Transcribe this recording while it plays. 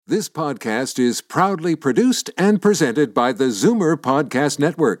This podcast is proudly produced and presented by the Zoomer Podcast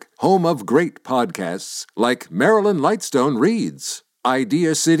Network, home of great podcasts like Marilyn Lightstone Reads,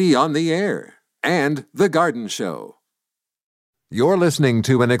 Idea City on the Air, and The Garden Show. You're listening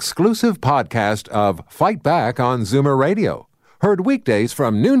to an exclusive podcast of Fight Back on Zoomer Radio, heard weekdays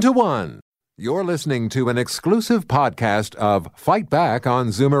from noon to 1. You're listening to an exclusive podcast of Fight Back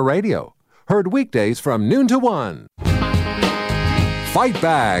on Zoomer Radio, heard weekdays from noon to 1. Fight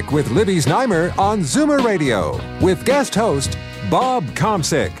Back with Libby Znaimer on Zoomer Radio with guest host Bob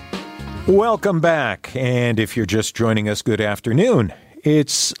Komsic. Welcome back, and if you're just joining us, good afternoon.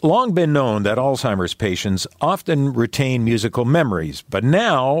 It's long been known that Alzheimer's patients often retain musical memories, but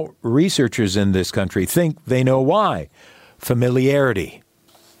now researchers in this country think they know why. Familiarity.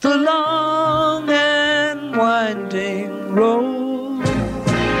 The long and winding road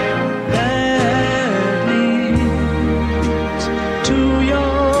that leads to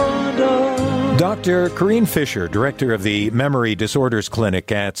your door. Dr. Corinne Fisher, director of the Memory Disorders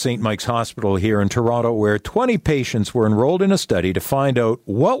Clinic at St. Mike's Hospital here in Toronto, where 20 patients were enrolled in a study to find out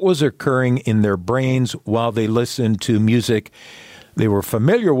what was occurring in their brains while they listened to music they were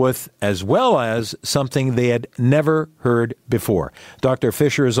familiar with, as well as something they had never heard before. Dr.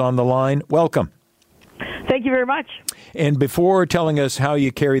 Fisher is on the line. Welcome. Thank you very much. And before telling us how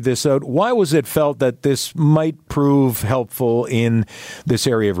you carried this out, why was it felt that this might prove helpful in this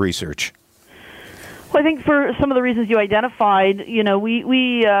area of research? Well, I think for some of the reasons you identified,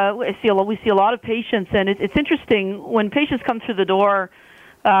 we see a lot of patients, and it's interesting when patients come through the door.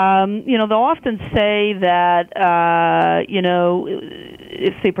 They'll often say that,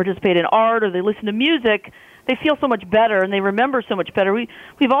 if they participate in art or they listen to music, they feel so much better and they remember so much better.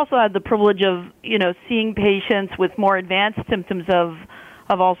 We've also had the privilege of, seeing patients with more advanced symptoms of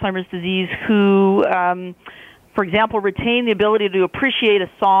Alzheimer's disease who, for example, retain the ability to appreciate a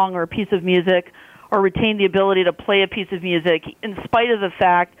song or a piece of music or retain the ability to play a piece of music in spite of the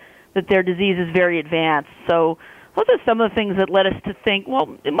fact that their disease is very advanced. So those are some of the things that led us to think,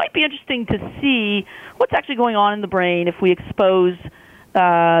 well, it might be interesting to see what's actually going on in the brain if we expose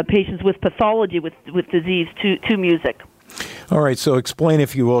patients with pathology, with disease, to music. All right, so explain,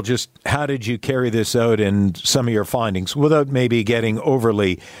 if you will, just how did you carry this out and some of your findings without maybe getting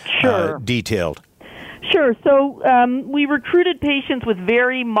overly detailed? Sure. So we recruited patients with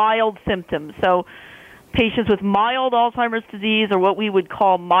very mild symptoms. So patients with mild Alzheimer's disease, or what we would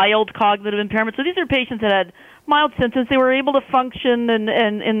call mild cognitive impairment. So these are patients that had mild symptoms. They were able to function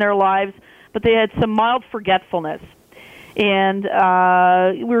in their lives, but they had some mild forgetfulness. And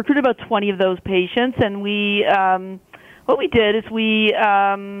we recruited about 20 of those patients, and what we did is we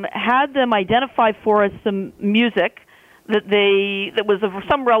had them identify for us some music that was of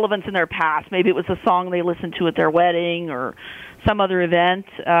some relevance in their past. Maybe it was a song they listened to at their wedding or some other event.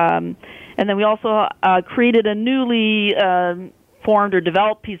 And then we also created a newly formed or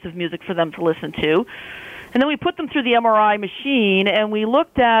developed piece of music for them to listen to. And then we put them through the MRI machine, and we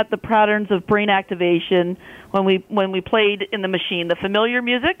looked at the patterns of brain activation when we played in the machine, the familiar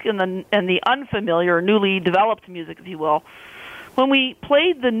music and the unfamiliar, or newly developed music, if you will. When we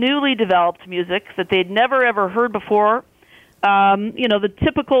played the newly developed music that they'd never ever heard before, the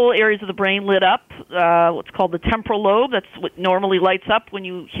typical areas of the brain lit up, what's called the temporal lobe. That's what normally lights up when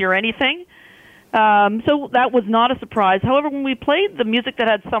you hear anything. So that was not a surprise. However, when we played the music that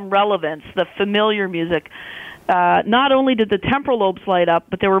had some relevance, the familiar music, not only did the temporal lobes light up,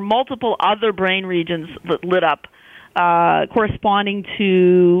 but there were multiple other brain regions that lit up, corresponding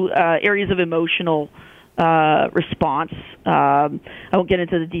to areas of emotional response. I won't get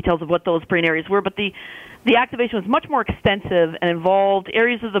into the details of what those brain areas were, but the activation was much more extensive and involved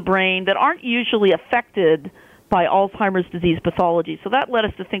areas of the brain that aren't usually affected by Alzheimer's disease pathology. So that led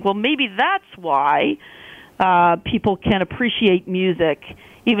us to think, well, maybe that's why people can appreciate music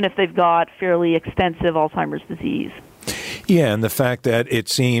even if they've got fairly extensive Alzheimer's disease. Yeah, and the fact that it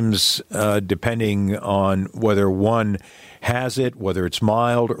seems, depending on whether one has it, whether it's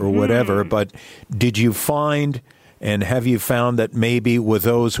mild or whatever, but did you find, and have you found that maybe with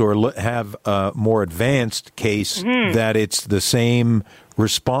those who have a more advanced case that it's the same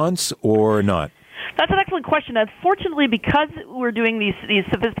response or not? That's an excellent question. Unfortunately, because we're doing these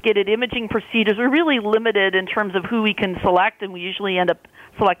sophisticated imaging procedures, we're really limited in terms of who we can select, and we usually end up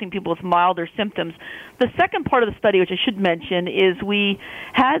selecting people with milder symptoms. The second part of the study, which I should mention, is we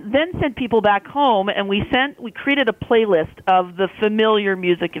had then sent people back home, and we created a playlist of the familiar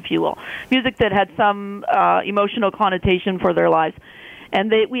music, if you will, music that had some emotional connotation for their lives.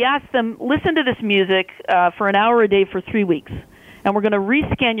 And we asked them, listen to this music for an hour a day for 3 weeks, and we're going to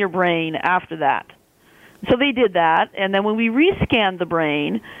rescan your brain after that. So they did that, and then when we rescanned the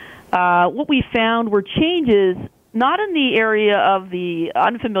brain, what we found were changes not in the area of the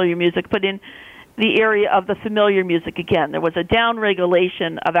unfamiliar music, but in the area of the familiar music. Again, there was a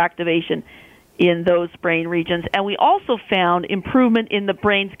downregulation of activation in those brain regions, and we also found improvement in the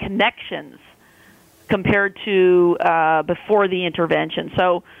brain's connections compared to before the intervention.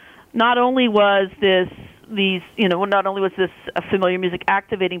 So not only was this familiar music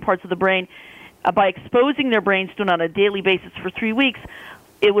activating parts of the brain, by exposing their brains to it on a daily basis for 3 weeks,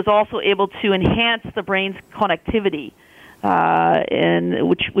 it was also able to enhance the brain's connectivity, and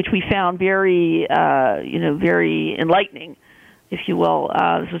which we found very very enlightening, if you will.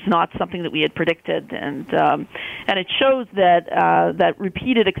 This was not something that we had predicted, and it shows that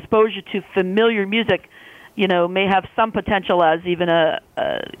repeated exposure to familiar music, may have some potential as even a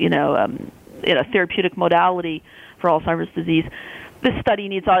therapeutic modality for Alzheimer's disease. This study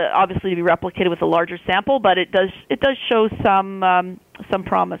needs obviously to be replicated with a larger sample, but it does show some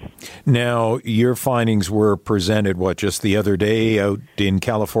promise. Now, your findings were presented just the other day out in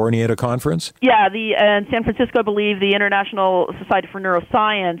California at a conference? Yeah, in San Francisco, I believe, the International Society for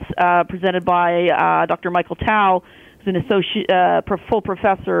Neuroscience, presented by Dr. Michael Tao, who's an full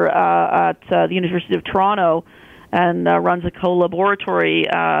professor at the University of Toronto, and runs a co-laboratory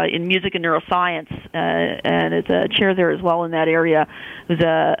in music and neuroscience, and is a chair there as well in that area. Who's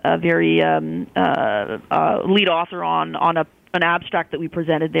a very lead author on an abstract that we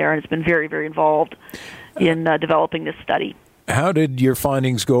presented there, and has been very, very involved in developing this study. How did your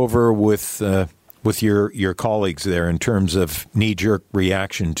findings go over with your colleagues there in terms of knee-jerk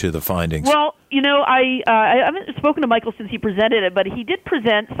reaction to the findings? Well, I haven't spoken to Michael since he presented it, but he did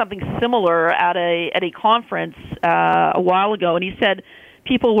present something similar at a conference a while ago, and he said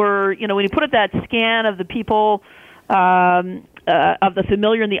people were, when he put up that scan of the people of the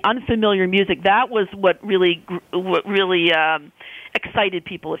familiar and the unfamiliar music, that was what really excited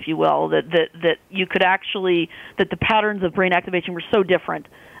people, if you will, that you could actually, that the patterns of brain activation were so different.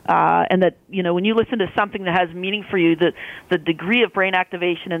 And that, when you listen to something that has meaning for you, the degree of brain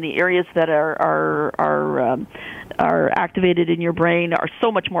activation in the areas that are activated in your brain are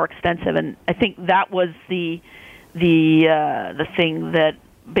so much more extensive. And I think that was the thing that,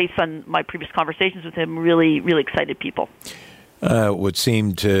 based on my previous conversations with him, really, really excited people. Would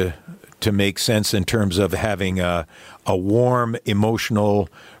seem to make sense in terms of having a warm emotional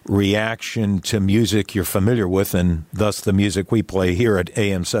reaction to music you're familiar with, and thus the music we play here at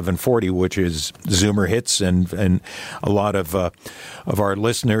AM 740, which is Zoomer hits, and a lot of our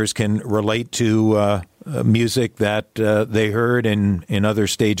listeners can relate to music that they heard in other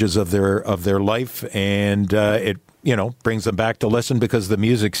stages of their life, and it brings them back to listen because the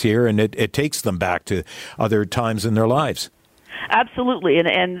music's here, and it takes them back to other times in their lives. Absolutely, and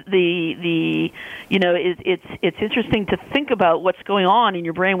it's interesting to think about what's going on in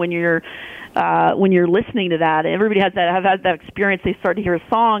your brain when you're listening to that. Everybody have had that experience. They start to hear a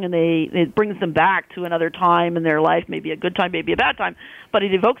song, and it brings them back to another time in their life, maybe a good time, maybe a bad time, but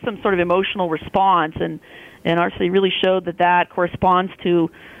it evokes some sort of emotional response. And our study really showed that corresponds to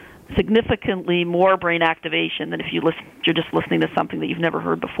significantly more brain activation than if you're just listening to something that you've never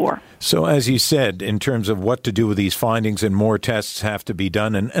heard before. So as you said, in terms of what to do with these findings, and more tests have to be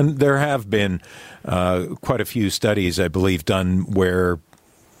done, and there have been quite a few studies, I believe, done where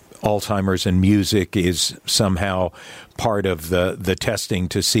Alzheimer's and music is somehow part of the testing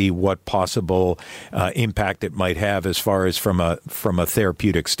to see what possible impact it might have as far as from a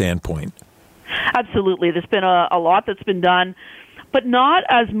therapeutic standpoint. Absolutely. There's been a lot that's been done, but not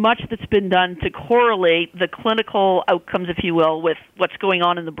as much that's been done to correlate the clinical outcomes, if you will, with what's going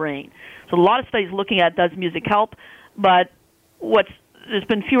on in the brain. So a lot of studies looking at, does music help, but there's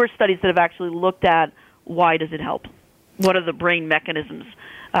been fewer studies that have actually looked at, why does it help? What are the brain mechanisms?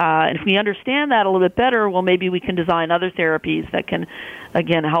 And if we understand that a little bit better, well, maybe we can design other therapies that can,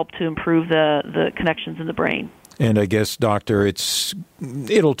 again, help to improve the connections in the brain. And I guess, Doctor,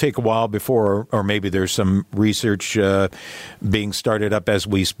 it'll take a while before, or maybe there's some research being started up as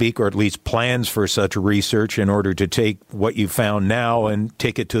we speak, or at least plans for such research in order to take what you found now and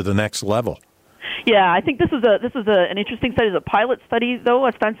take it to the next level. Yeah, I think this is an interesting study. It's a pilot study, though,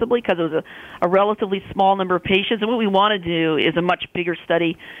 ostensibly, because it was a relatively small number of patients. And what we want to do is a much bigger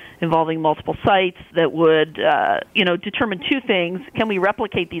study involving multiple sites that would, determine two things: can we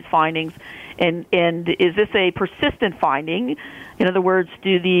replicate these findings, and is this a persistent finding? In other words,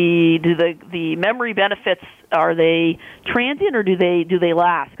 do the memory benefits, are they transient or do they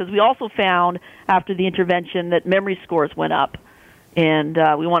last? Because we also found after the intervention that memory scores went up. And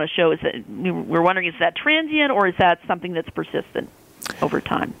we want to show, we're wondering, is that transient or is that something that's persistent over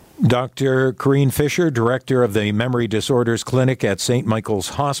time? Dr. Corinne Fisher, Director of the Memory Disorders Clinic at St. Michael's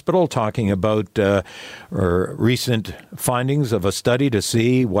Hospital, talking about recent findings of a study to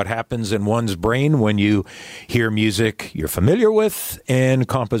see what happens in one's brain when you hear music you're familiar with and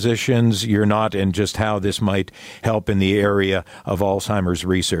compositions you're not, and just how this might help in the area of Alzheimer's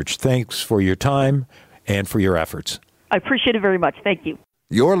research. Thanks for your time and for your efforts. I appreciate it very much. Thank you.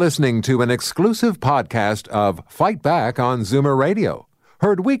 You're listening to an exclusive podcast of Fight Back on Zoomer Radio.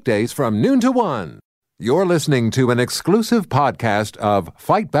 Heard weekdays from noon to 1. You're listening to an exclusive podcast of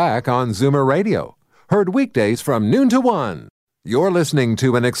Fight Back on Zoomer Radio. Heard weekdays from noon to 1. You're listening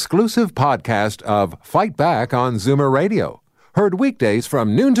to an exclusive podcast of Fight Back on Zoomer Radio. Heard weekdays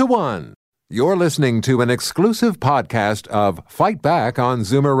from noon to 1. You're listening to an exclusive podcast of Fight Back on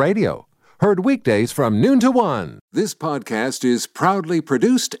Zoomer Radio. Heard weekdays from noon to 1. This podcast is proudly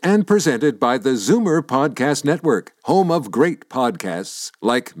produced and presented by the Zoomer Podcast Network, home of great podcasts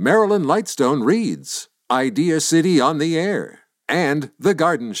like Marilyn Lightstone Reads, Idea City on the Air, and The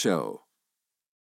Garden Show.